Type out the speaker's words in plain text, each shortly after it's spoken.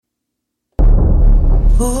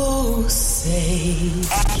Oh, say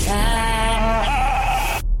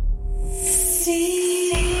can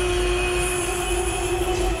see.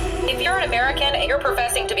 If you're an American and you're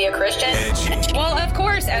professing to be a Christian, well, of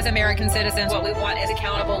course, as American citizens, what we want is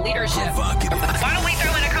accountable leadership. Why don't we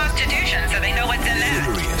throw in a constitution so they know what's in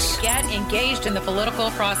that? Furious. Get engaged in the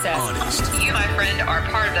political process. Honest. You, my friend, are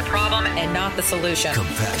part of the problem and not the solution.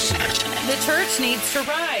 Compassionate. The church needs to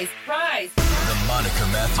rise. Rise. The Monica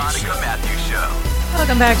Matthews Show.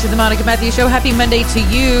 Welcome back to the Monica Matthews Show. Happy Monday to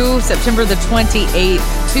you, September the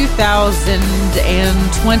 28th,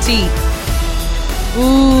 2020.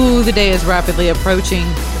 Ooh, the day is rapidly approaching.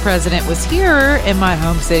 The president was here in my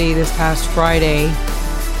home city this past Friday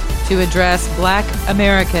to address Black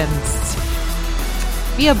Americans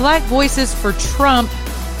via Black Voices for Trump.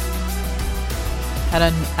 Had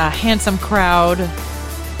a handsome crowd,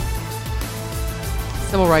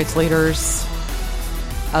 civil rights leaders,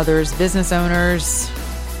 others, business owners,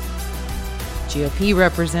 GOP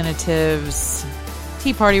representatives,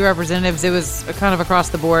 Tea Party representatives. It was kind of across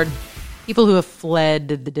the board. People who have fled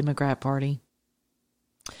the Democrat Party.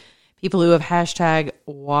 People who have hashtag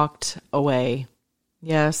walked away.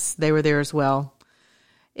 Yes, they were there as well.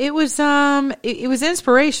 It was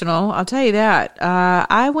inspirational, I'll tell you that.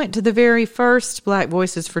 I went to the very first Black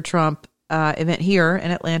Voices for Trump event here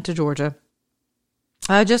in Atlanta, Georgia,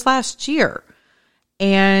 just last year.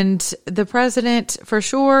 And the president for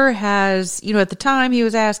sure has, at the time he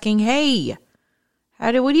was asking, hey,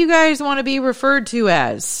 what do you guys want to be referred to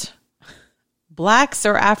as? Blacks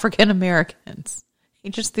or African Americans? He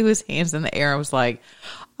just threw his hands in the air and was like,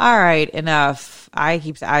 all right, enough. I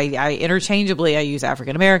interchangeably use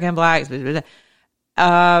African American, blacks,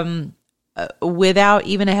 without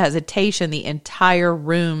even a hesitation, the entire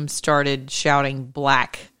room started shouting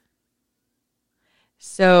black.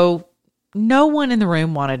 So no one in the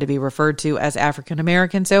room wanted to be referred to as African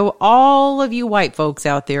American. So all of you white folks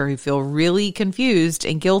out there who feel really confused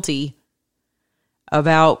and guilty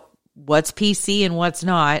about what's PC and what's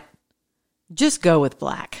not, just go with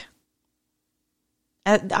black.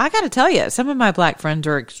 I got to tell you, some of my black friends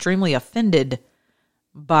are extremely offended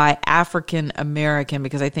by African American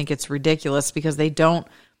because I think it's ridiculous because they don't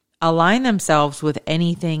align themselves with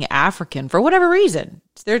anything African for whatever reason.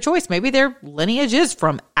 It's their choice. Maybe their lineage is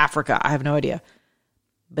from Africa. I have no idea.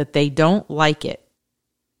 But they don't like it,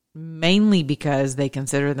 mainly because they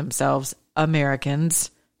consider themselves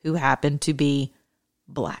Americans who happen to be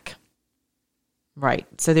black. Right.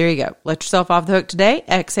 So there you go. Let yourself off the hook today.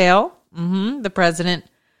 Exhale. The president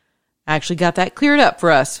actually got that cleared up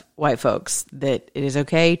for us white folks, that it is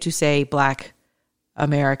okay to say Black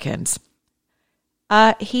Americans.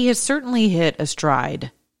 He has certainly hit a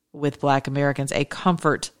stride with Black Americans, a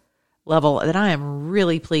comfort level that I am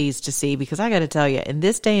really pleased to see, because I got to tell you, in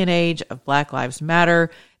this day and age of Black Lives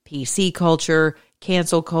Matter, PC culture,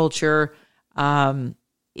 cancel culture, we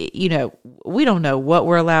don't know what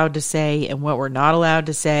we're allowed to say and what we're not allowed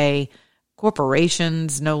to say.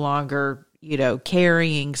 Corporations no longer,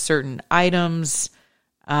 carrying certain items.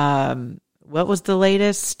 What was the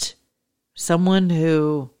latest? Someone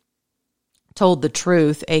who told the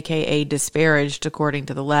truth, aka disparaged, according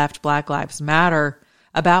to the left, Black Lives Matter,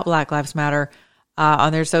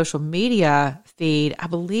 on their social media feed. I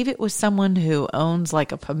believe it was someone who owns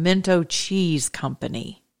like a pimento cheese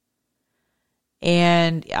company.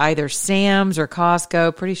 And either Sam's or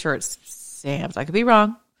Costco, pretty sure it's Sam's, I could be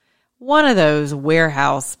wrong. One of those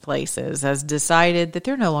warehouse places has decided that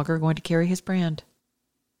they're no longer going to carry his brand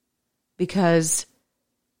because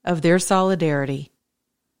of their solidarity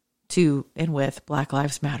to and with Black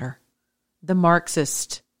Lives Matter. The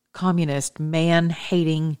Marxist, communist,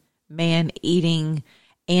 man-hating, man-eating,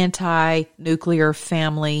 anti-nuclear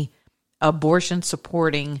family,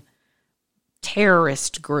 abortion-supporting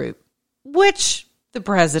terrorist group, which the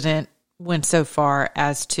president went so far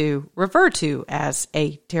as to refer to as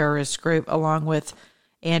a terrorist group, along with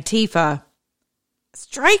Antifa.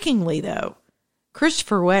 Strikingly, though,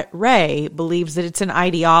 Christopher Wray believes that it's an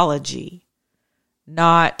ideology,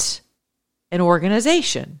 not an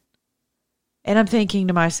organization. And I'm thinking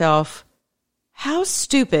to myself, how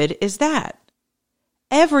stupid is that?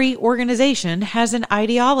 Every organization has an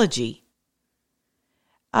ideology.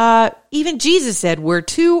 Even Jesus said, where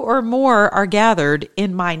two or more are gathered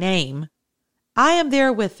in my name, I am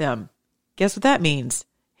there with them. Guess what that means?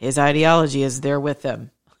 His ideology is there with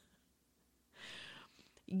them.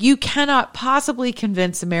 You cannot possibly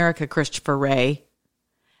convince America, Christopher Wray,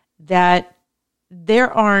 that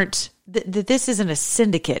that this isn't a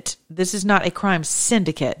syndicate. This is not a crime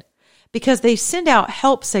syndicate, because they send out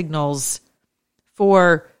help signals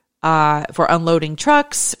for for unloading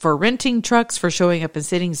trucks, for renting trucks, for showing up in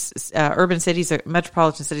cities, urban cities,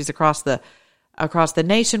 metropolitan cities across the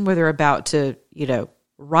nation where they're about to,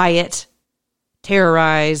 riot,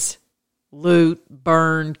 terrorize, loot,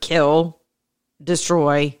 burn, kill,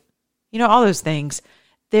 destroy, all those things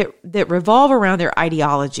that revolve around their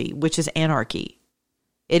ideology, which is anarchy.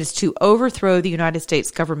 It is to overthrow the United States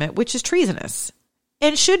government, which is treasonous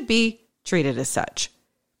and should be treated as such.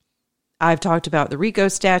 I've talked about the RICO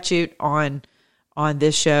statute on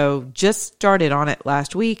this show, just started on it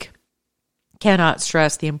last week. Cannot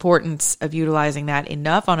stress the importance of utilizing that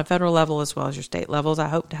enough on a federal level as well as your state levels. I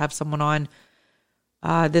hope to have someone on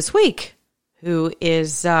this week who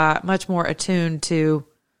is much more attuned to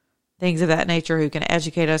things of that nature, who can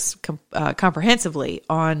educate us comprehensively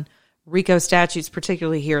on RICO statutes,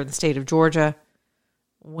 particularly here in the state of Georgia.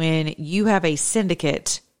 When you have a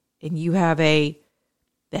syndicate and you have the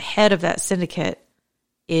head of that syndicate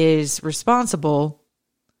is responsible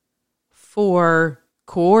for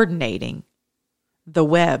coordinating the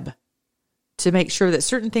web to make sure that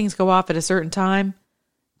certain things go off at a certain time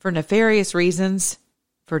for nefarious reasons,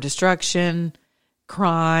 for destruction,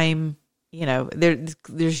 crime,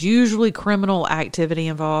 there's usually criminal activity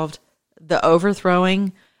involved. The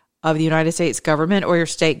overthrowing of the United States government or your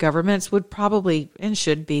state governments would probably and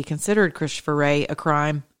should be considered, Christopher Wray, a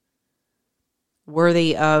crime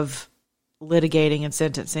worthy of litigating and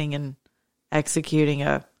sentencing and executing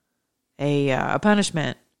a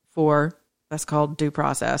punishment for. That's called due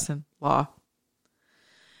process and law.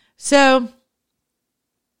 So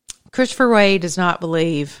Christopher Wray does not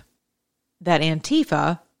believe that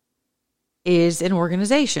Antifa is an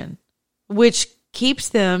organization, which keeps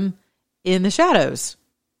them in the shadows.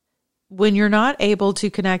 When you're not able to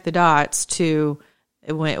connect the dots to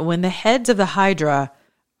when the heads of the Hydra,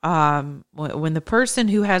 when the person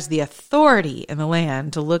who has the authority in the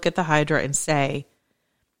land to look at the Hydra and say,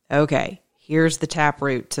 okay, here's the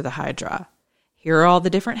taproot to the Hydra. Here are all the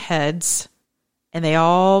different heads, and they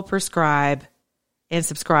all prescribe and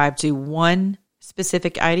subscribe to one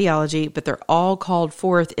specific ideology, but they're all called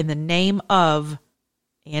forth in the name of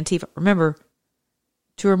Antifa. Remember,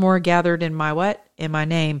 two or more gathered in my what? In my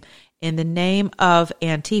name. In the name of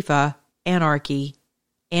Antifa, anarchy,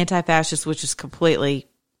 anti-fascist, which is completely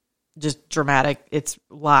just dramatic. It's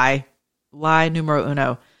lie numero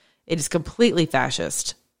uno. It is completely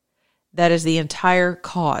fascist. That is the entire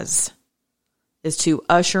cause, is to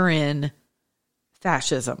usher in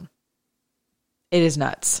fascism. It is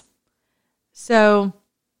nuts. So,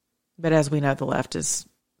 but as we know, the left is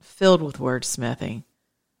filled with wordsmithing.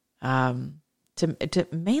 To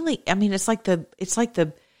mainly, I mean, it's like a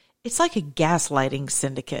gaslighting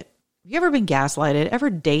syndicate. Have you ever been gaslighted? Ever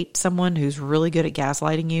date someone who's really good at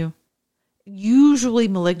gaslighting you? Usually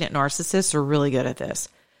malignant narcissists are really good at this,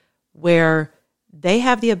 where they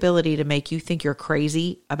have the ability to make you think you're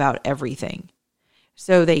crazy about everything.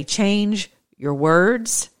 So they change your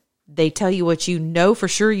words. They tell you what you know for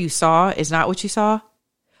sure you saw is not what you saw,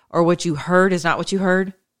 or what you heard is not what you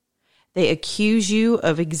heard. They accuse you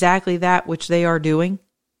of exactly that which they are doing.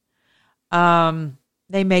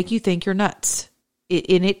 They make you think you're nuts.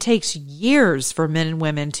 And it takes years for men and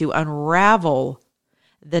women to unravel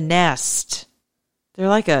the nest. They're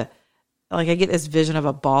like I get this vision of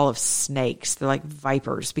a ball of snakes. They're like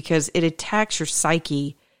vipers, because it attacks your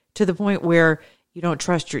psyche to the point where you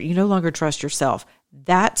no longer trust yourself.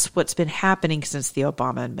 That's what's been happening since the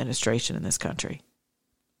Obama administration in this country.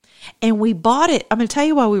 And we bought it. I'm going to tell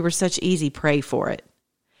you why we were such easy prey for it.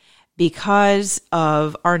 Because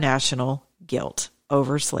of our national guilt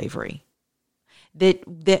over slavery.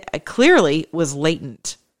 That clearly was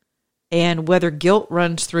latent. And whether guilt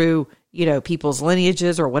runs through, people's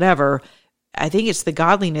lineages or whatever, I think it's the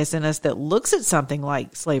godliness in us that looks at something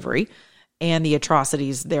like slavery and the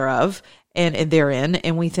atrocities thereof and therein,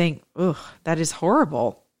 and we think, ugh, that is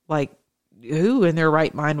horrible. Like, who in their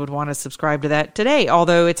right mind would want to subscribe to that today?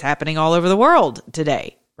 Although it's happening all over the world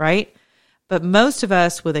today, right? But most of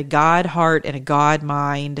us with a God heart and a God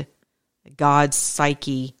mind, God's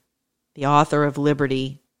psyche, the author of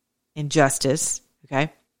liberty and justice,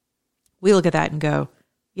 okay? We look at that and go,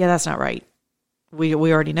 yeah, that's not right. We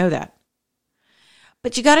already know that.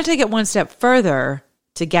 But you got to take it one step further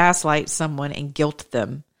to gaslight someone and guilt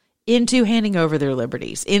them into handing over their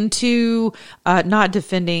liberties, into not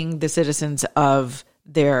defending the citizens of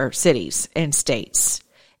their cities and states,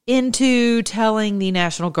 into telling the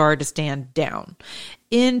National Guard to stand down,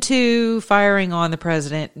 into firing on the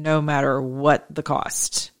president no matter what the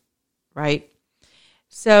cost, right?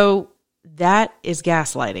 So that is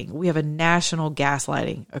gaslighting. We have a national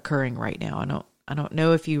gaslighting occurring right now. I don't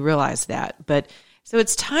know if you realize that, but So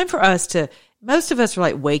it's time for us to, most of us are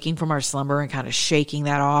like waking from our slumber and kind of shaking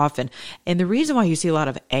that off. And the reason why you see a lot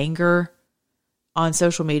of anger on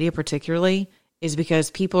social media particularly is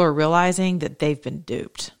because people are realizing that they've been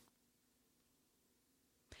duped.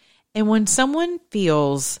 And when someone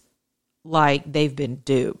feels like they've been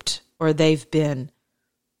duped or they've been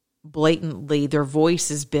blatantly, their voice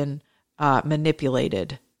has been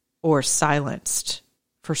manipulated or silenced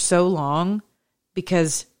for so long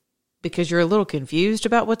because you're a little confused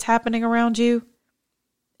about what's happening around you,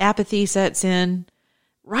 apathy sets in.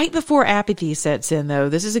 Right before apathy sets in, though,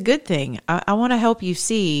 this is a good thing. I want to help you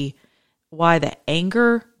see why the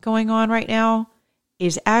anger going on right now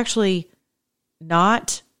is actually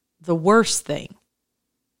not the worst thing.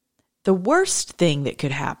 The worst thing that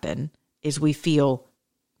could happen is we feel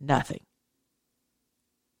nothing.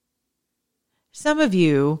 Some of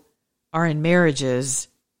you are in marriages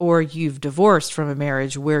or you've divorced from a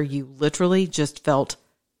marriage where you literally just felt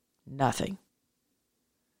nothing.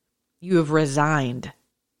 You have resigned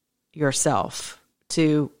yourself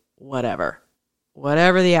to whatever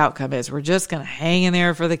the outcome is. We're just going to hang in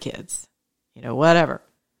there for the kids, whatever.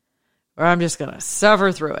 Or I'm just going to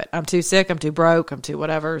suffer through it. I'm too sick. I'm too broke. I'm too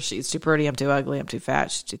whatever. She's too pretty. I'm too ugly. I'm too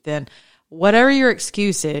fat. She's too thin. Whatever your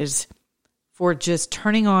excuse is for just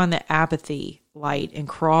turning on the apathy light and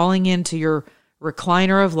crawling into your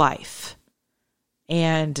recliner of life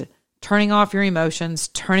and turning off your emotions,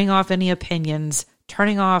 turning off any opinions,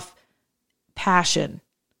 turning off passion.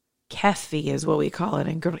 Kephi is what we call it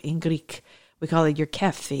in Greek. We call it your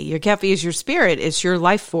kephi. Your kephi is your spirit. It's your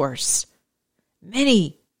life force.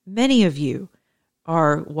 Many of you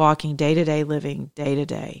are walking day to day, living day to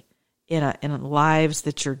day in lives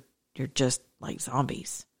that you're just like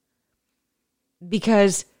zombies.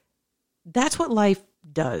 Because that's what life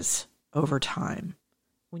does over time.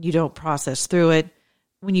 When you don't process through it,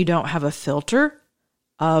 when you don't have a filter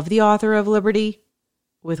of the author of liberty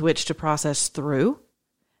with which to process through,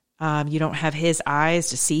 you don't have his eyes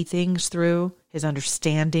to see things through, his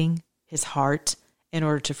understanding, his heart, in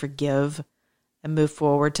order to forgive and move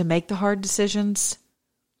forward, to make the hard decisions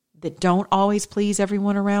that don't always please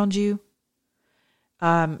everyone around you,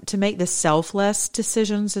 to make the selfless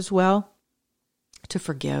decisions as well, to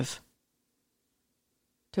forgive.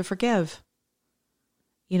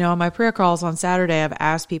 On my prayer calls on Saturday, I've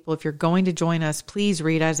asked people, if you're going to join us, please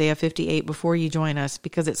read Isaiah 58 before you join us,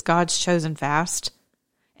 because it's God's chosen fast,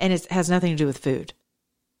 and it has nothing to do with food.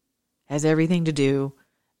 It has everything to do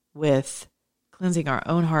with cleansing our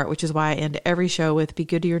own heart, which is why I end every show with, be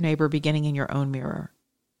good to your neighbor, beginning in your own mirror.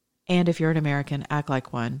 And if you're an American, act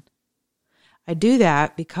like one. I do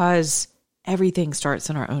that because everything starts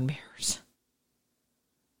in our own mirrors,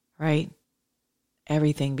 right?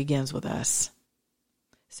 Everything begins with us.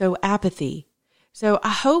 So apathy. So I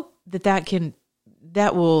hope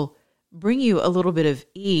that will bring you a little bit of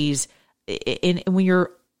ease in when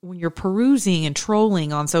you're perusing and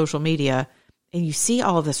trolling on social media and you see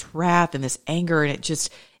all of this wrath and this anger, and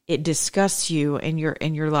it disgusts you, and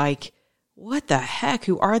you're like, what the heck?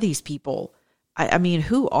 Who are these people? I mean,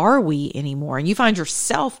 who are we anymore? And you find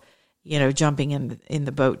yourself, jumping in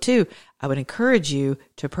the boat too. I would encourage you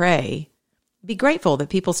to pray. Be grateful that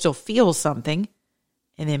people still feel something,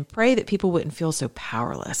 and then pray that people wouldn't feel so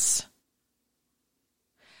powerless.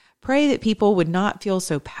 Pray that people would not feel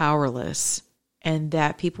so powerless, and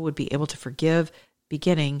that people would be able to forgive,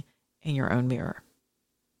 beginning in your own mirror.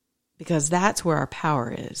 Because that's where our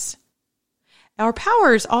power is. Our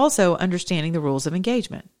power is also understanding the rules of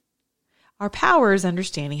engagement. Our power is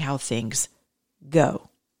understanding how things go.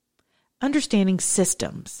 Understanding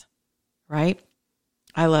systems, right?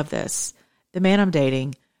 I love this. The man I'm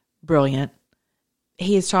dating, brilliant.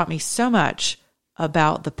 He has taught me so much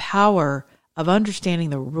about the power of understanding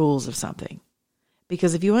the rules of something.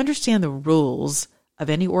 Because if you understand the rules of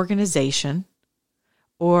any organization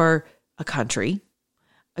or a country,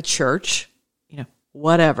 a church,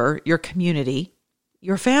 whatever, your community,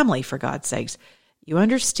 your family, for God's sakes, you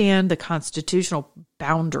understand the constitutional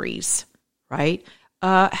boundaries, right?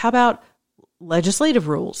 How about legislative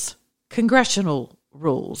rules, congressional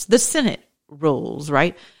rules, the Senate rules,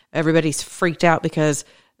 right? Everybody's freaked out because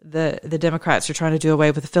the Democrats are trying to do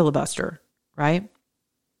away with the filibuster, right?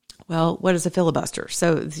 Well, what is a filibuster?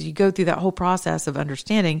 So you go through that whole process of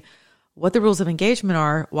understanding what the rules of engagement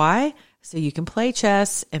are. Why? So you can play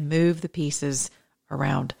chess and move the pieces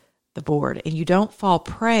around the board, and you don't fall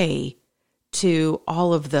prey to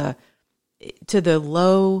all of the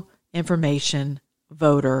low information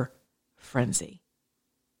voter frenzy.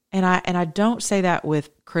 And I don't say that with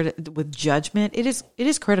judgment. It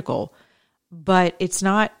is critical, but it's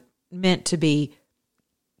not meant to be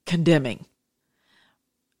condemning.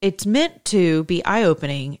 it's meant to be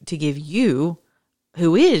eye-opening to give you,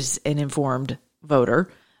 who is an informed voter,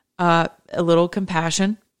 a little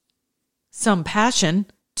compassion, some passion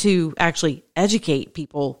to actually educate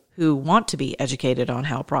people who want to be educated on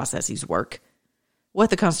how processes work, what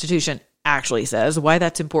the Constitution actually says, why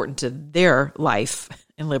that's important to their life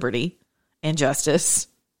and liberty and justice.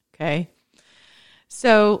 Okay.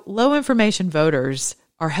 So low information voters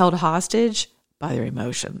are held hostage by their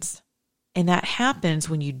emotions. And that happens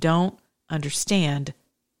when you don't understand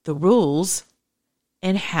the rules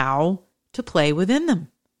and how to play within them.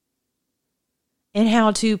 And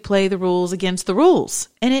how to play the rules against the rules.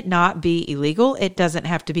 And it not be illegal. It doesn't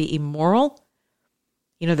have to be immoral.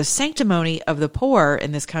 You know, the sanctimony of the poor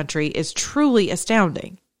in this country is truly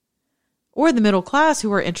astounding. Or the middle class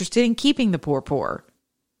who are interested in keeping the poor poor.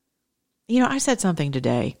 You know, I said something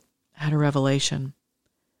today. I had a revelation.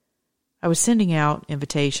 I was sending out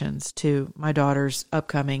invitations to my daughter's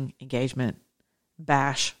upcoming engagement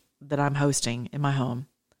bash that I'm hosting in my home.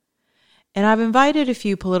 And I've invited a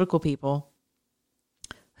few political people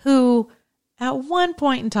who at one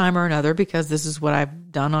point in time or another, because this is what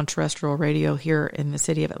I've done on terrestrial radio here in the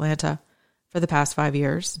city of Atlanta for the past 5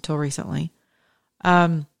 years until recently,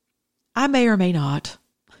 I may or may not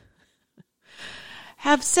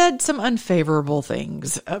have said some unfavorable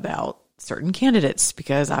things about certain candidates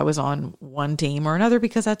because I was on one team or another,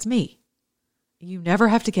 because that's me. You never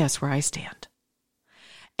have to guess where I stand.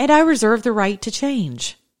 And I reserve the right to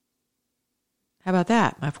change. How about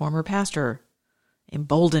that? My former pastor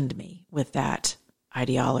emboldened me with that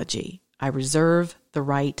ideology. I reserve the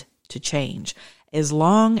right to change as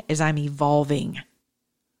long as I'm evolving,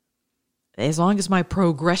 as long as my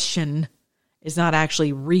progression is not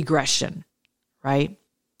actually regression, right?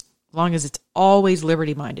 As long as it's always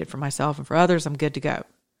liberty-minded for myself and for others, I'm good to go.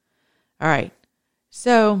 All right.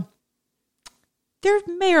 So there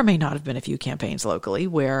may or may not have been a few campaigns locally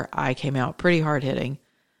where I came out pretty hard-hitting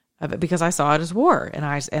of it because I saw it as war, and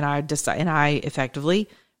I effectively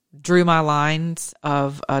drew my lines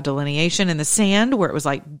of delineation in the sand where it was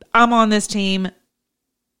like, I'm on this team,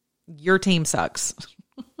 your team sucks.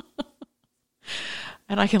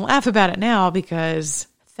 And I can laugh about it now because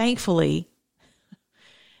thankfully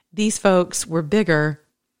these folks were bigger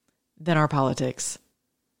than our politics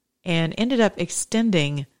and ended up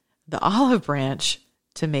extending the olive branch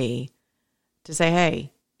to me to say,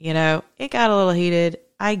 hey, you know, it got a little heated.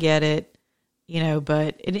 I get it, you know,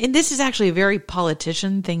 but, and this is actually a very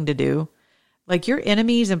politician thing to do. Like, your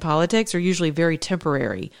enemies in politics are usually very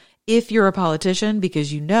temporary. If you're a politician,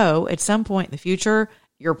 because you know at some point in the future,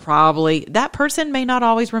 that person may not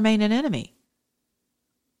always remain an enemy.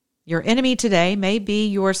 Your enemy today may be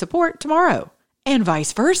your support tomorrow, and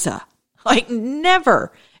vice versa. Like,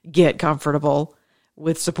 never get comfortable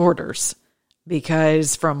with supporters,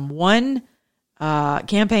 because from one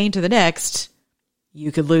campaign to the next, you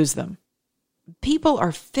could lose them. People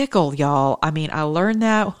are fickle, y'all. I mean, I learned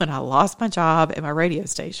that when I lost my job at my radio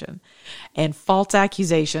station, and false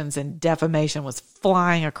accusations and defamation was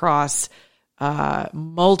flying across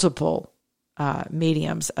multiple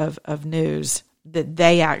mediums of news that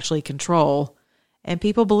they actually control, and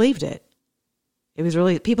people believed it. It was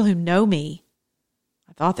really people who know me,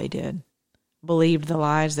 I thought they did, believed the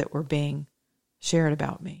lies that were being shared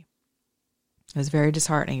about me. It was very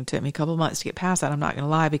disheartening. It took me a couple of months to get past that. I'm not going to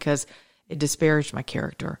lie, because it disparaged my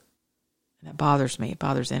character. And that bothers me. It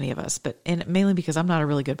bothers any of us. And mainly because I'm not a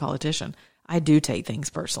really good politician. I do take things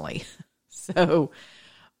personally. But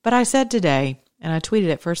I said today, and I tweeted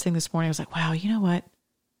it first thing this morning, I was like, wow, you know what?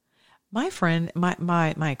 My friend,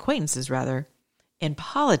 my acquaintances rather, in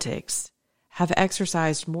politics have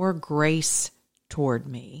exercised more grace toward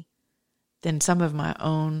me than some of my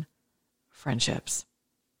own friendships.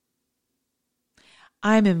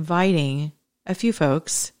 I'm inviting a few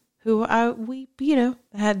folks who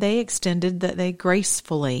they extended that they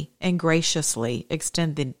gracefully and graciously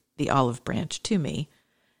extended the olive branch to me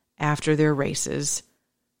after their races,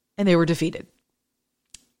 and they were defeated.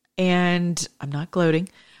 And I'm not gloating.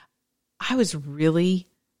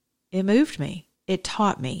 It moved me. It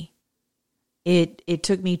taught me. It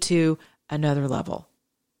took me to another level,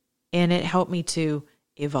 and it helped me to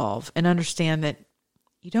evolve and understand that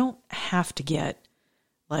you don't have to get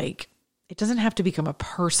it doesn't have to become a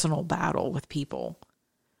personal battle with people.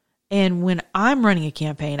 And when I'm running a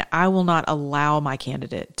campaign, I will not allow my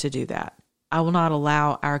candidate to do that. I will not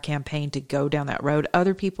allow our campaign to go down that road.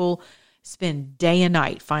 Other people spend day and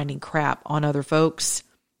night finding crap on other folks.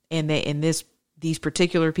 And these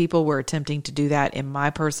particular people were attempting to do that in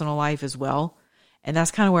my personal life as well. And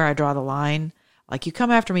that's kind of where I draw the line. Like, you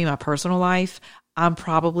come after me in my personal life, I'm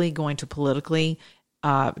probably going to politically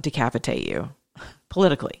decapitate you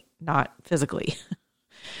politically, not physically.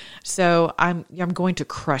 So I'm going to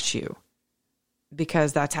crush you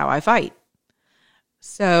because that's how I fight.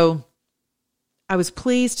 So I was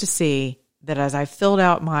pleased to see that as I filled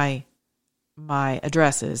out my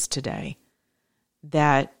addresses today,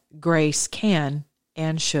 that grace can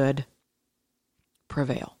and should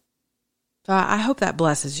prevail. So I hope that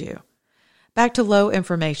blesses you. Back to low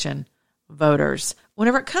information voters.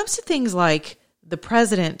 Whenever it comes to things like the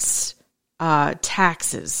president's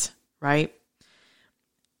taxes, right?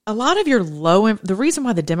 A lot of your the reason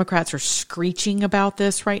why the Democrats are screeching about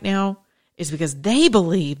this right now is because they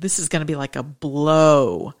believe this is going to be like a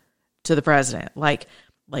blow to the president. Like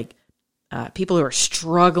people who are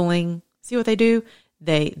struggling, see what they do?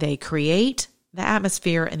 They create the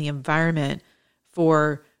atmosphere and the environment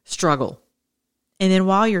for struggle. And then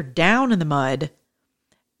while you're down in the mud,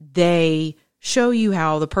 they show you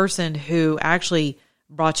how the person who actually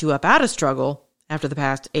brought you up out of struggle after the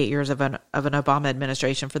past 8 years of an Obama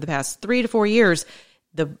administration, for the past 3 to 4 years,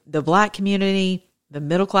 the Black community, the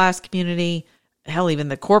middle class community, hell, even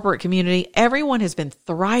the corporate community, everyone has been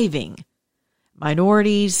thriving.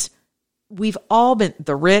 Minorities, we've all been,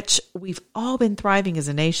 the rich, we've all been thriving as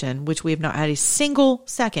a nation, which we have not had a single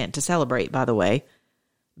second to celebrate, by the way,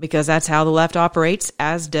 because that's how the left operates,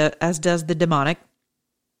 as does the demonic.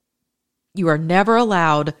 You are never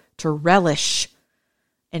allowed to relish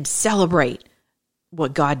and celebrate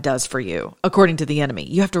what God does for you, according to the enemy.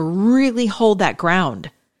 You have to really hold that ground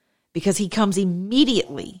because he comes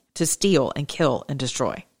immediately to steal and kill and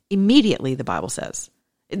destroy. Immediately, the Bible says.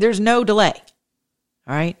 There's no delay.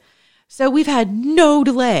 All right? So we've had no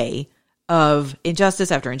delay of injustice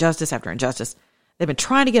after injustice after injustice. They've been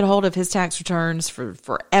trying to get a hold of his tax returns for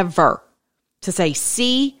forever to say,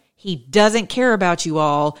 see, he doesn't care about you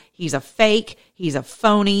all. He's a fake. He's a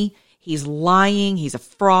phony. He's lying. He's a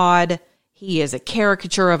fraud. He is a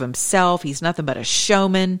caricature of himself. He's nothing but a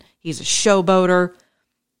showman. He's a showboater.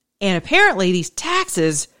 And apparently these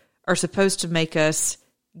taxes are supposed to make us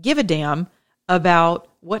give a damn about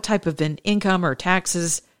what type of an income or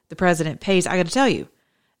taxes the president pays. I got to tell you,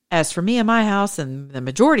 as for me and my house and the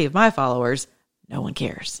majority of my followers, no one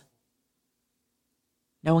cares.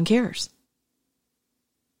 No one cares.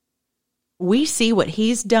 We see what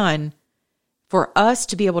he's done for us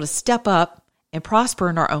to be able to step up and prosper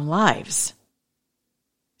in our own lives.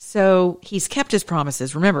 So he's kept his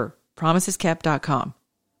promises. Remember, promiseskept.com.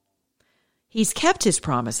 He's kept his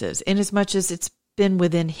promises in as much as it's been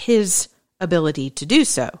within his ability to do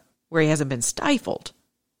so, where he hasn't been stifled,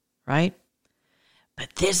 right?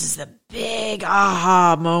 But this is the big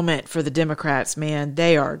aha moment for the Democrats, man.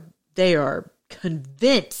 They are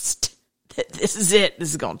convinced that this is it. This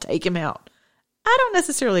is going to take him out. I don't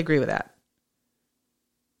necessarily agree with that.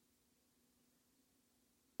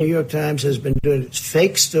 New York Times has been doing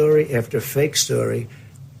fake story after fake story.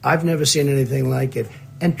 I've never seen anything like it.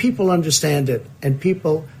 And people understand it. And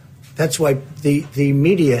people, that's why the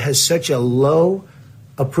media has such a low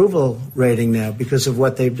approval rating now because of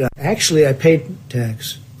what they've done. Actually, I paid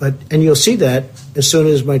tax. And you'll see that as soon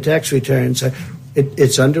as my tax returns.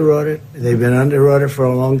 It's under audit. They've been under audit for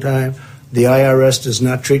a long time. The IRS does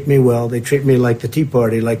not treat me well. They treat me like the Tea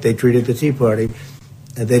Party, like they treated the Tea Party.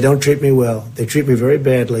 They don't treat me well. They treat me very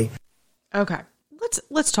badly. Okay,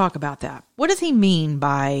 let's talk about that. What does he mean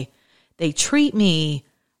by they treat me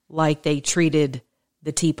like they treated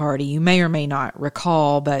the Tea Party? You may or may not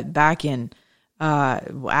recall, but back in,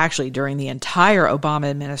 actually during the entire Obama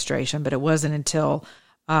administration, but it wasn't until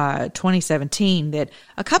 2017 that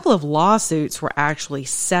a couple of lawsuits were actually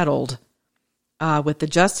settled with the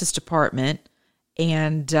Justice Department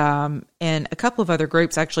and a couple of other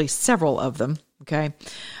groups, actually several of them. Okay.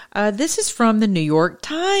 This is from the New York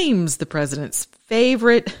Times, the president's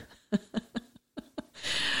favorite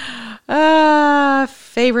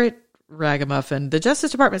ragamuffin. The Justice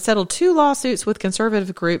Department settled 2 lawsuits with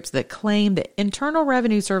conservative groups that claim the Internal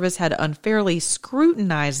Revenue Service had unfairly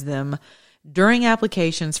scrutinized them during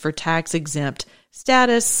applications for tax-exempt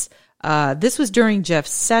status. This was during Jeff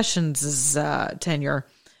Sessions' tenure.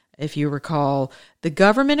 If you recall, the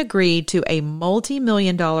government agreed to a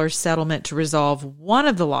multi-million-dollar settlement to resolve one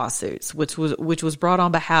of the lawsuits, which was brought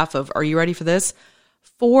on behalf of, are you ready for this?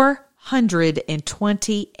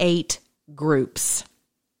 428 groups.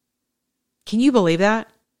 Can you believe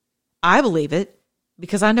that? I believe it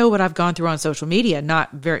because I know what I've gone through on social media,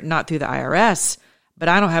 not through the IRS, but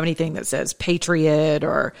I don't have anything that says Patriot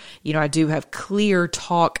or, I do have Clear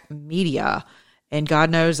Talk Media. And God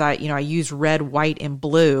knows I use red, white, and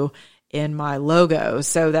blue in my logo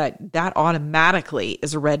so that automatically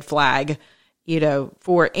is a red flag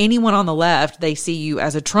For anyone on the left, they see you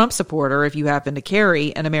as a Trump supporter if you happen to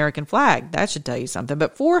carry an American flag. That should tell you something.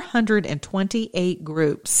 But 428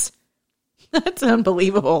 groups. That's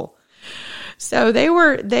unbelievable. So they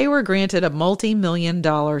were granted a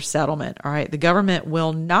multi-million-dollar settlement. All right. The government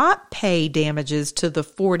will not pay damages to the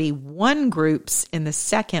 41 groups in the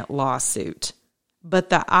second lawsuit, but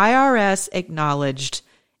the IRS acknowledged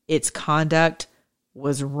its conduct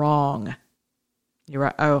was wrong. You're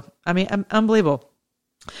right. Oh, unbelievable.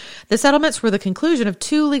 The settlements were the conclusion of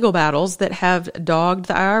two legal battles that have dogged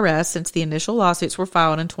the IRS since the initial lawsuits were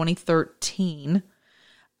filed in 2013.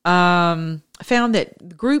 Found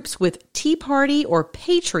that groups with Tea Party or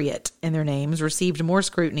Patriot in their names received more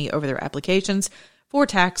scrutiny over their applications for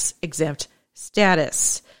tax-exempt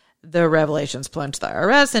status. The revelations plunged the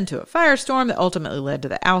IRS into a firestorm that ultimately led to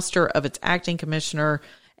the ouster of its acting commissioner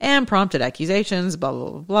and prompted accusations, blah, blah,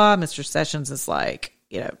 blah, blah. Mr. Sessions is like,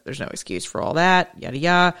 there's no excuse for all that, yada,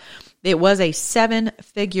 yada. It was a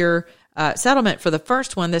 7-figure settlement for the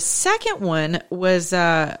first one. The second one was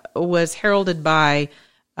heralded by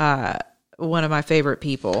one of my favorite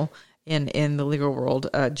people in the legal world,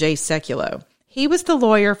 Jay Sekulow. He was the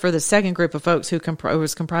lawyer for the second group of folks who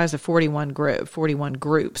was comprised of 41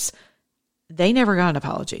 groups. They never got an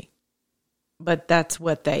apology, but that's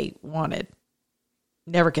what they wanted.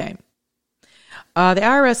 Never came. The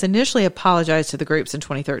IRS initially apologized to the groups in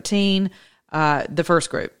 2013, the first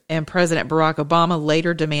group, and President Barack Obama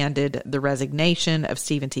later demanded the resignation of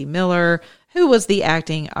Stephen T. Miller, who was the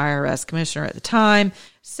acting IRS commissioner at the time.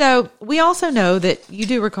 So we also know that you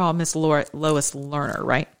do recall Miss Lois Lerner,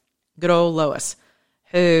 right? Good old Lois,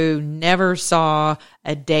 who never saw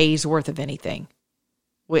a day's worth of anything.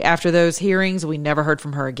 After those hearings, we never heard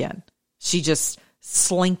from her again. She just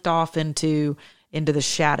slinked off into the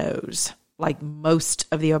shadows, like most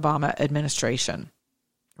of the Obama administration,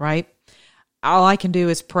 right? All I can do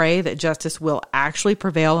is pray that justice will actually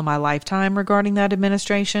prevail in my lifetime regarding that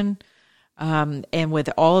administration. And with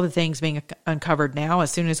all of the things being uncovered now,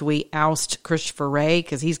 as soon as we oust Christopher Wray,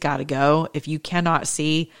 because he's got to go, if you cannot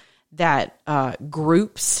see that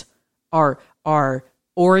groups are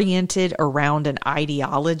oriented around an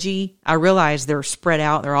ideology, I realize they're spread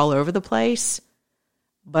out, they're all over the place.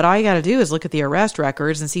 But all you got to do is look at the arrest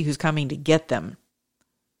records and see who's coming to get them.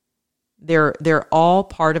 They're all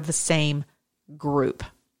part of the same group.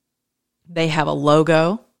 They have a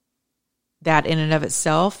logo that in and of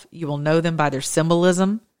itself, you will know them by their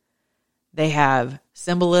symbolism. They have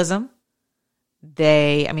symbolism.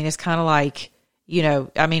 It's kind of like,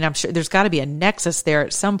 I'm sure there's got to be a nexus there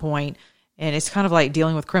at some point, and it's kind of like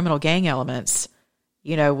dealing with criminal gang elements.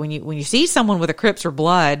 When you see someone with a Crips or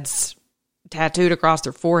Bloods tattooed across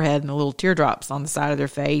their forehead and the little teardrops on the side of their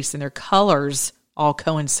face, and their colors all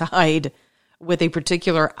coincide with a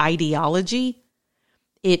particular ideology,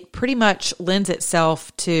 it pretty much lends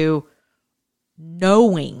itself to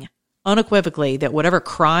knowing unequivocally that whatever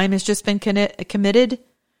crime has just been committed,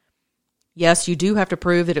 yes, you do have to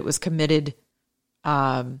prove that it was committed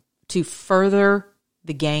to further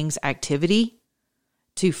the gang's activity,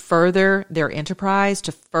 to further their enterprise,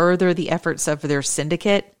 to further the efforts of their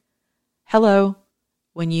syndicate. Hello,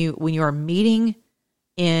 when you are meeting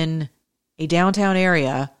in a downtown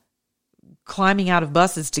area, climbing out of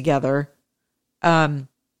buses together,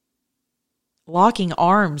 locking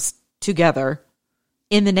arms together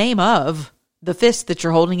in the name of the fist that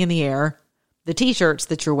you're holding in the air, the t-shirts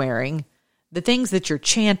that you're wearing, the things that you're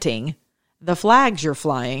chanting, the flags you're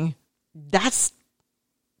flying, that's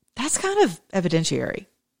kind of evidentiary.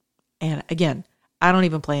 And again, I don't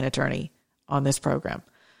even play an attorney on this program.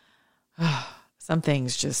 Some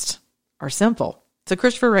things just are simple. So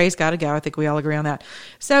Christopher Wray's got to go. I think we all agree on that.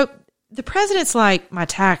 So the president's like, my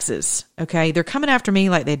taxes, okay? They're coming after me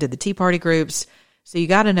like they did the Tea Party groups. So you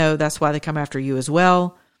got to know that's why they come after you as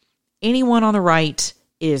well. Anyone on the right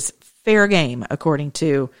is fair game, according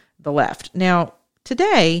to the left. Now,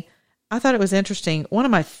 today, I thought it was interesting. One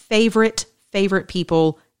of my favorite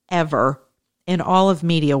people ever in all of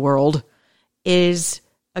media world is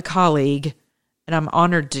a colleague, and I'm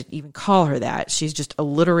honored to even call her that. She's just a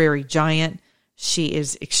literary giant. She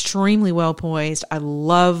is extremely well poised. I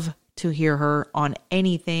love to hear her on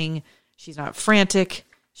anything. She's not frantic.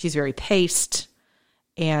 She's very paced.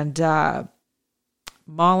 And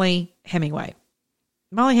Molly Hemingway.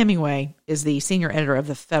 Molly Hemingway is the senior editor of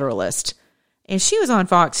The Federalist. And she was on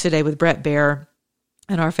Fox today with Brett Baer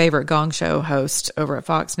and our favorite Gong Show host over at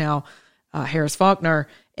Fox now, Harris Faulkner.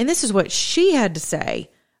 And this is what she had to say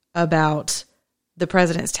about the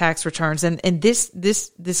president's tax returns. And this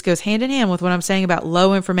goes hand in hand with what I'm saying about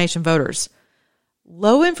low information voters.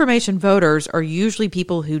 Low information voters are usually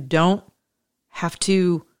people who don't have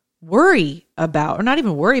to worry about, or not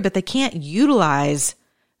even worry, but they can't utilize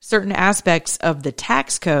certain aspects of the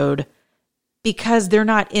tax code because they're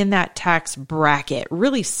not in that tax bracket.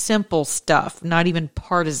 Really simple stuff, not even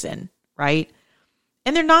partisan, right?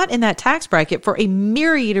 And they're not in that tax bracket for a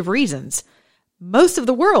myriad of reasons. Most of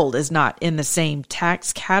the world is not in the same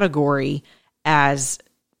tax category as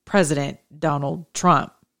President Donald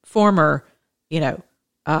Trump, former,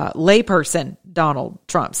 layperson Donald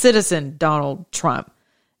Trump, citizen Donald Trump,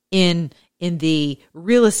 in the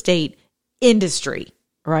real estate industry,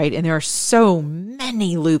 right? And there are so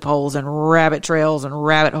many loopholes and rabbit trails and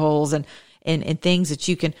rabbit holes and things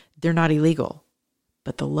that they're not illegal.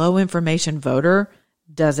 But the low information voter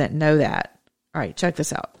doesn't know that. All right, check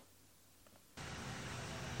this out.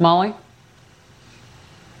 Molly?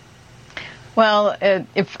 Well,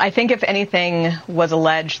 if anything was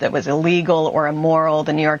alleged that was illegal or immoral,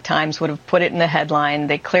 the New York Times would have put it in the headline.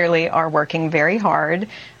 They clearly are working very hard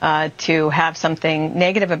to have something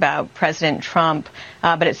negative about President Trump,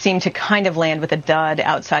 but it seemed to kind of land with a dud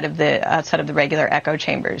outside of the regular echo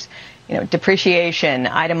chambers. Depreciation,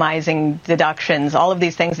 itemizing deductions, all of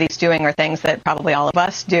these things he's doing are things that probably all of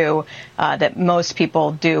us do, that most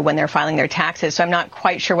people do when they're filing their taxes. So I'm not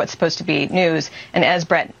quite sure what's supposed to be news. And as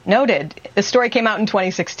Brett noted, the story came out in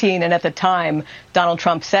 2016, and at the time, Donald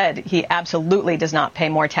Trump said he absolutely does not pay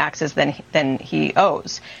more taxes than he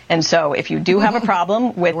owes. And so if you do have a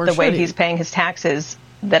problem with the way he's paying his taxes,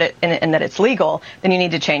 that it's legal, then you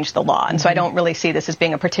need to change the law. And so I don't really see this as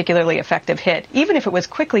being a particularly effective hit, even if it was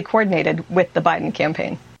quickly coordinated with the Biden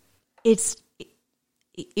campaign. It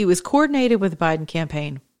was coordinated with the Biden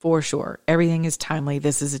campaign for sure. Everything is timely.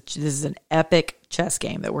 This is an epic chess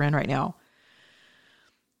game that we're in right now.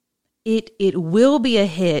 It will be a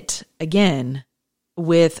hit again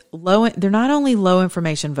with they're not only low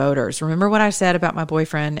information voters. Remember what I said about my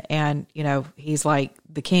boyfriend, and he's like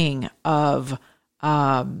the king of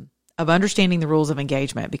understanding the rules of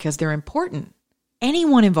engagement because they're important.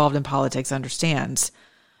 Anyone involved in politics understands.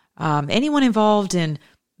 Anyone involved in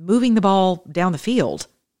moving the ball down the field,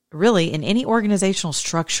 really in any organizational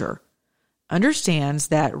structure, understands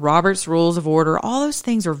that Robert's Rules of Order, all those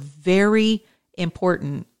things are very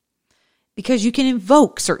important because you can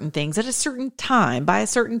invoke certain things at a certain time by a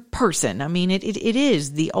certain person. I mean, it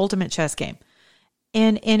is the ultimate chess game.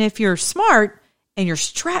 And if you're smart, and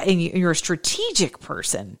you're a strategic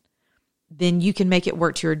person, then you can make it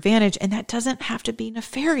work to your advantage, and that doesn't have to be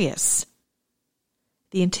nefarious.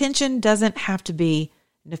 The intention doesn't have to be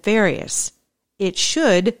nefarious. It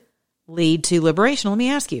should lead to liberation. Let me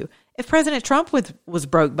ask you, if President Trump was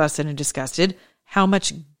broke, busted, and disgusted, how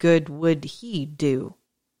much good would he do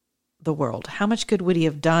the world? How much good would he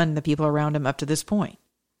have done the people around him up to this point?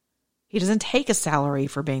 He doesn't take a salary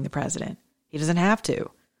for being the president. He doesn't have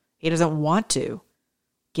to. He doesn't want to.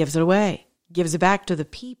 Gives it away. Gives it back to the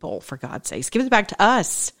people, for God's sakes. Gives it back to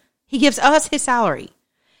us. He gives us his salary.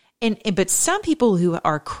 But some people who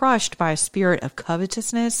are crushed by a spirit of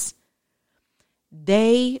covetousness,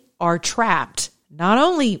 they are trapped not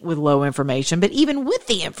only with low information, but even with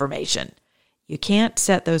the information. You can't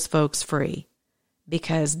set those folks free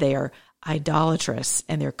because they are idolatrous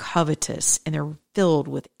and they're covetous and they're filled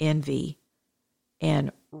with envy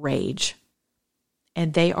and rage.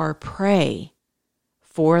 And they are prey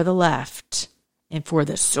for the left and for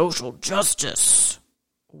the social justice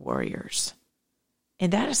warriors.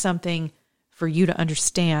 And that is something for you to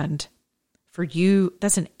understand. For you,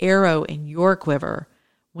 that's an arrow in your quiver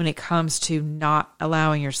when it comes to not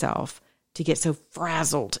allowing yourself to get so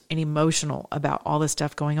frazzled and emotional about all this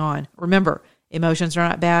stuff going on. Remember, emotions are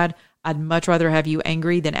not bad. I'd much rather have you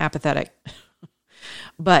angry than apathetic.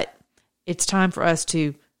 But it's time for us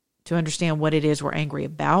to understand what it is we're angry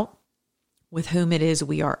about, with whom it is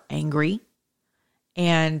we are angry,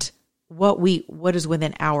 and what is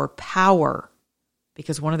within our power.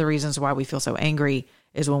 Because one of the reasons why we feel so angry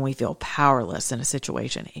is when we feel powerless in a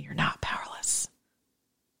situation, and you're not powerless.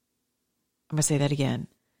 I'm going to say that again.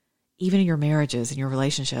 Even in your marriages and your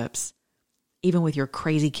relationships, even with your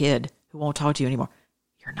crazy kid who won't talk to you anymore,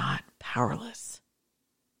 you're not powerless.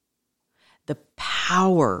 The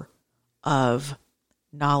power of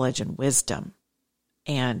knowledge and wisdom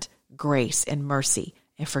and grace and mercy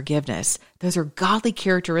and forgiveness, those are godly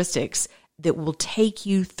characteristics that will take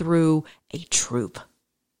you through a troop.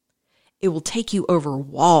 It will take you over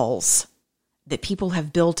walls that people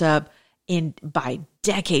have built up by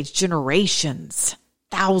decades, generations,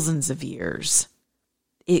 thousands of years.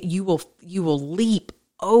 You will leap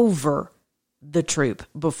over the troop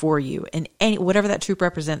before you, and whatever that troop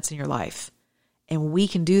represents in your life. And we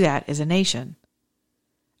can do that as a nation.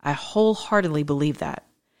 I wholeheartedly believe that.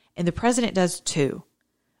 And the president does too,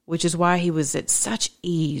 which is why he was at such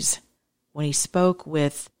ease when he spoke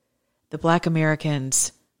with the Black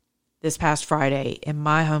Americans this past Friday in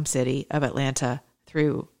my home city of Atlanta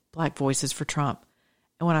through Black Voices for Trump.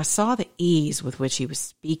 And when I saw the ease with which he was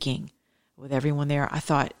speaking with everyone there, I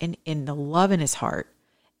thought, in the love in his heart,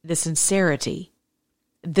 the sincerity,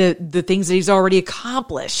 the things that he's already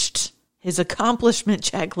accomplished, his accomplishment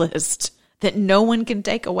checklist that no one can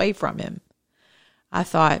take away from him. I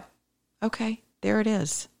thought, okay, there it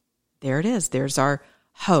is. There it is. There's our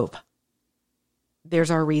hope.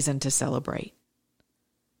 There's our reason to celebrate.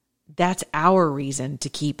 That's our reason to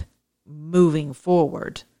keep moving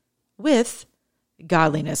forward with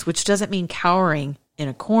godliness, which doesn't mean cowering in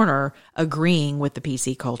a corner, agreeing with the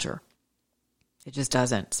PC culture. It just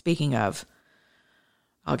doesn't. Speaking of,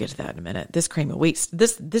 I'll get to that in a minute. This cream of wheat,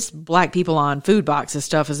 this Black people on food boxes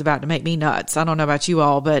stuff is about to make me nuts. I don't know about you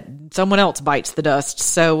all, but someone else bites the dust.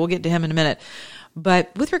 So we'll get to him in a minute.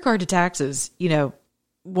 But with regard to taxes, you know,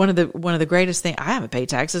 one of the greatest things, I haven't paid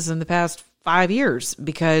taxes in the past 5 years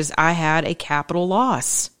because I had a capital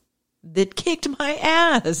loss that kicked my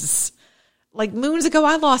ass. Like moons ago,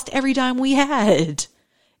 I lost every dime we had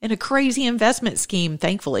in a crazy investment scheme.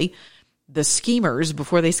 Thankfully, the schemers,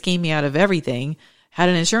 before they schemed me out of everything, had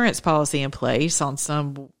an insurance policy in place on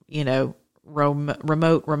some, you know,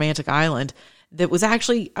 remote romantic island that was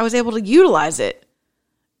actually, I was able to utilize it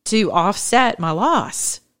to offset my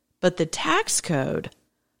loss. But the tax code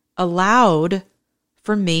allowed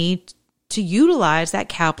for me to utilize that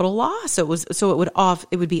capital loss. It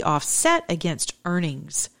would be offset against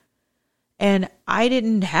earnings. And I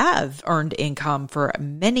didn't have earned income for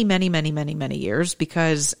many, many, many, many, many years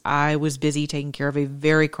because I was busy taking care of a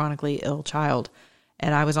very chronically ill child.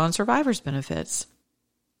 And I was on survivor's benefits.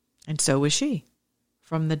 And so was she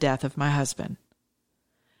from the death of my husband.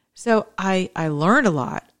 So I learned a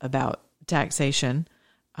lot about taxation.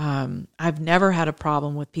 I've never had a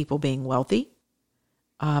problem with people being wealthy.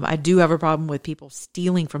 I do have a problem with people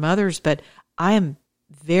stealing from others, but I am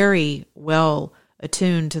very well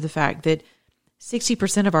attuned to the fact that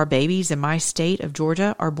 60% of our babies in my state of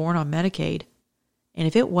Georgia are born on Medicaid. And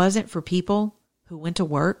if it wasn't for people who went to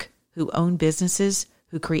work, who owned businesses,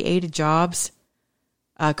 who created jobs,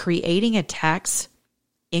 creating a taxable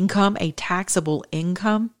income,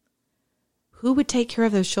 who would take care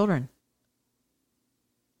of those children?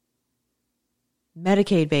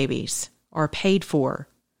 Medicaid babies are paid for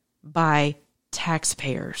by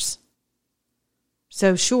taxpayers.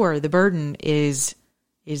 So sure, the burden is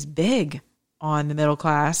big on the middle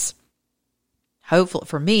class. Hopefully,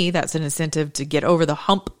 for me, that's an incentive to get over the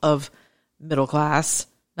hump of middle class.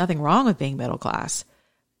 Nothing wrong with being middle class.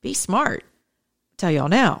 Be smart. I'll tell y'all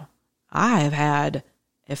now, I have had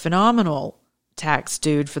a phenomenal tax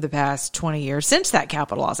dude for the past 20 years since that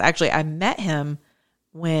capital loss. Actually, I met him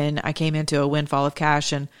when I came into a windfall of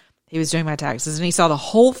cash and he was doing my taxes and he saw the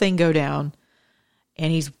whole thing go down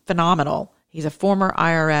and he's phenomenal. He's a former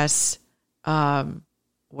IRS,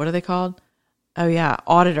 what are they called? Oh yeah,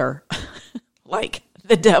 auditor, like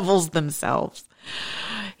the devils themselves.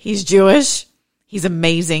 He's Jewish. He's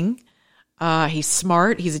amazing. He's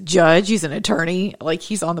smart. He's a judge. He's an attorney. Like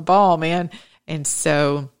he's on the ball, man. And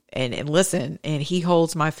so, and listen, and he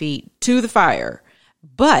holds my feet to the fire,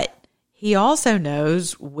 but he also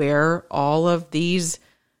knows where all of these,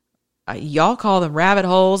 y'all call them rabbit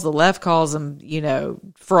holes. The left calls them,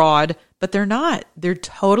 fraud, but they're not. They're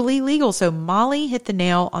totally legal. So Molly hit the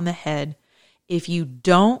nail on the head. If you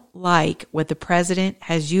don't like what the president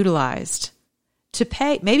has utilized to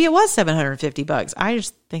pay, maybe it was $750. I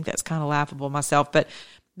just think that's kind of laughable myself, but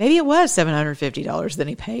maybe it was $750 that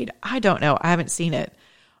he paid. I don't know. I haven't seen it,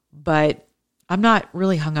 but I'm not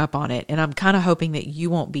really hung up on it. And I'm kind of hoping that you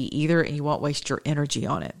won't be either and you won't waste your energy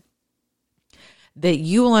on it. That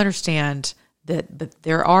you will understand that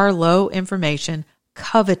there are low information,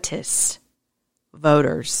 covetous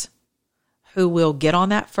voters who will get on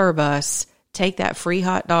that fur bus, take that free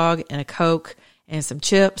hot dog and a Coke and some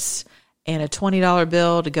chips and a $20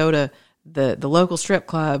 bill to go to the local strip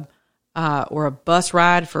club or a bus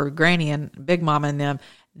ride for Granny and Big Mama and them.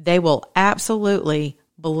 They will absolutely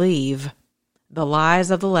believe the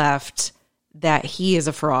lies of the left that he is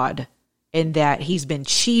a fraud and that he's been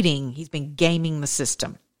cheating, he's been gaming the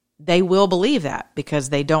system. They will believe that because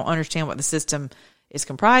they don't understand what the system is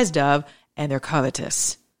comprised of and they're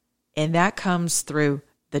covetous. And that comes through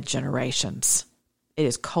the generations. It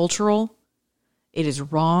is cultural. It is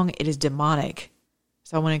wrong. It is demonic.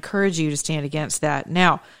 So I want to encourage you to stand against that.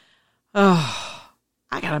 Now, I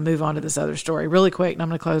got to move on to this other story really quick. And I'm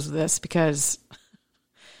going to close with this because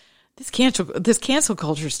This cancel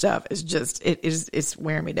culture stuff is just, it's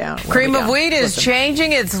wearing me down. Cream of Wheat is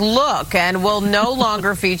changing its look and will no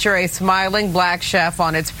longer feature a smiling black chef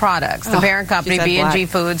on its products. The parent company, B&G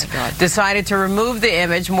Foods, decided to remove the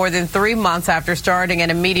image more than 3 months after starting an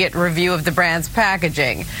immediate review of the brand's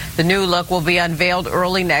packaging. The new look will be unveiled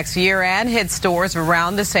early next year and hit stores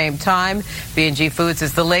around the same time. B&G Foods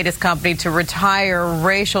is the latest company to retire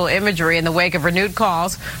racial imagery in the wake of renewed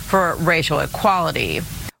calls for racial equality.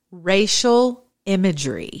 Racial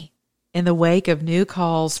imagery in the wake of new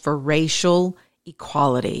calls for racial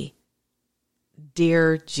equality.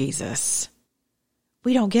 Dear Jesus,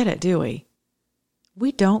 we don't get it, do we?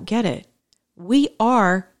 We don't get it. We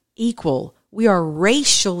are equal. We are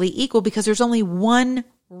racially equal because there's only one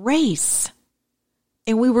race.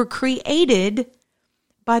 And we were created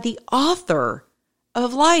by the author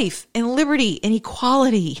of life and liberty and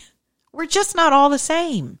equality. We're just not all the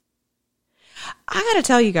same. I got to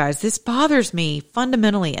tell you guys, this bothers me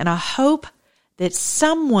fundamentally, and I hope that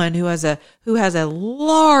someone who has a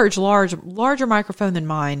larger microphone than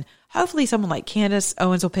mine, hopefully someone like Candace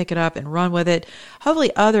Owens will pick it up and run with it.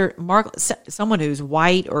 Hopefully someone who's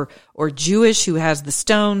white or Jewish who has the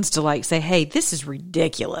stones to like say, hey, this is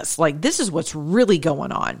ridiculous. Like, this is what's really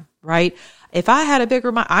going on, right? If I had a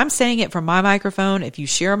bigger I'm saying it from my microphone. If you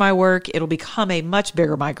share my work, it'll become a much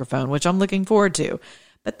bigger microphone, which I'm looking forward to.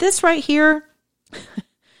 But this right here,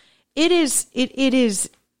 you're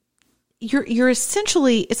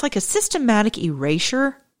essentially, it's like a systematic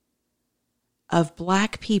erasure of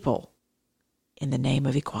black people in the name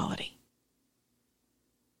of equality.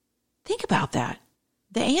 Think about that.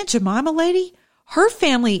 The Aunt Jemima lady, her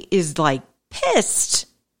family is like pissed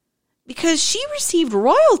because she received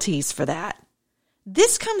royalties for that.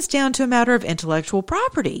 This comes down to a matter of intellectual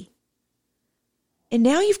property. And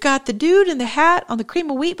now you've got the dude in the hat on the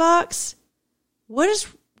cream of wheat box. What is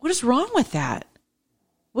wrong with that?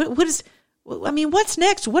 What's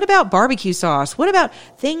next? What about barbecue sauce? What about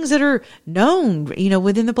things that are known,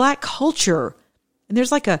 within the black culture? And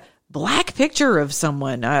there's like a black picture of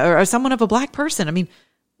someone or someone of a black person. I mean,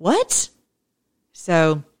 what?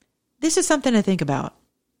 So this is something to think about.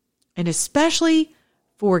 And especially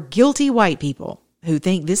for guilty white people who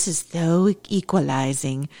think this is so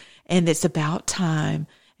equalizing and it's about time.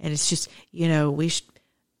 And it's just,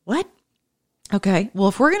 what? Okay, well,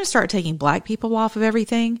 if we're going to start taking black people off of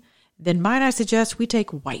everything, then might I suggest we take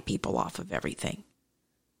white people off of everything?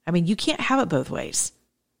 I mean, you can't have it both ways.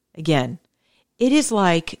 Again, it is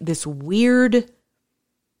like this weird,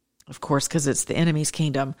 of course, because it's the enemy's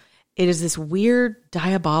kingdom, it is this weird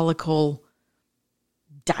diabolical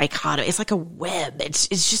dichotomy. It's like a web. It's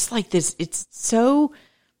just like this. It's so,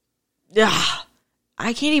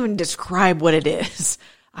 I can't even describe what it is.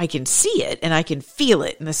 I can see it and I can feel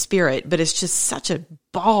it in the spirit, but it's just such a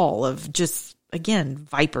ball of just, again,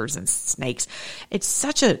 vipers and snakes. It's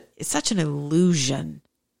such an illusion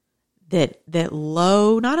that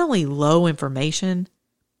low, not only low information,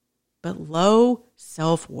 but low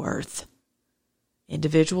self-worth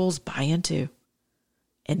individuals buy into.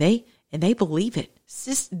 And they believe it.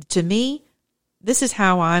 To me, this is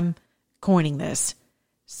how I'm coining this,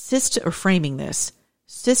 framing this,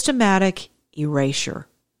 systematic erasure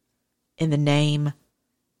in the name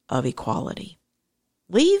of equality.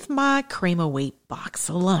 Leave my cream of wheat box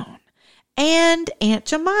alone. And Aunt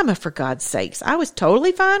Jemima, for God's sakes. I was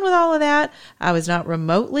totally fine with all of that. I was not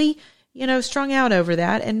remotely, strung out over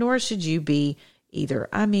that, and nor should you be either.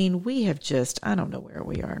 I mean, we have just, I don't know where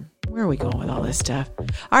we are. Where are we going with all this stuff? All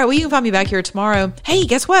right, well, you can find me back here tomorrow. Hey,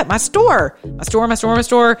 guess what? My store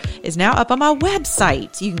is now up on my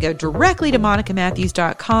website. You can go directly to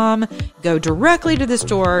monicamatthews.com, go directly to the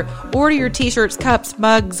store, order your t-shirts, cups,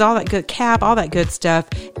 mugs, all that good cap, all that good stuff.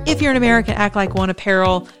 If you're an American, act like one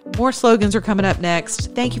apparel. More slogans are coming up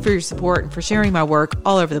next. Thank you for your support and for sharing my work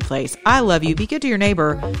all over the place. I love you. Be good to your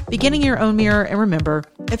neighbor. Be getting your own mirror. And remember,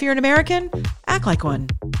 if you're an American, act like one.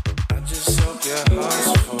 I just hope your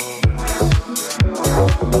heart's full.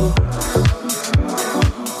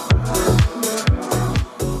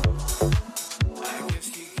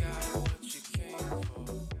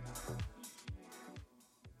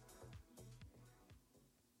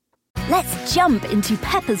 Let's jump into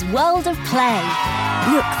Peppa's world of play.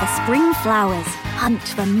 Look for spring flowers, hunt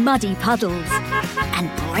for muddy puddles, and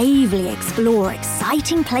bravely explore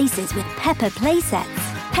exciting places with Peppa playsets.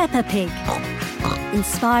 Peppa Pig,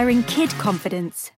 inspiring kid confidence.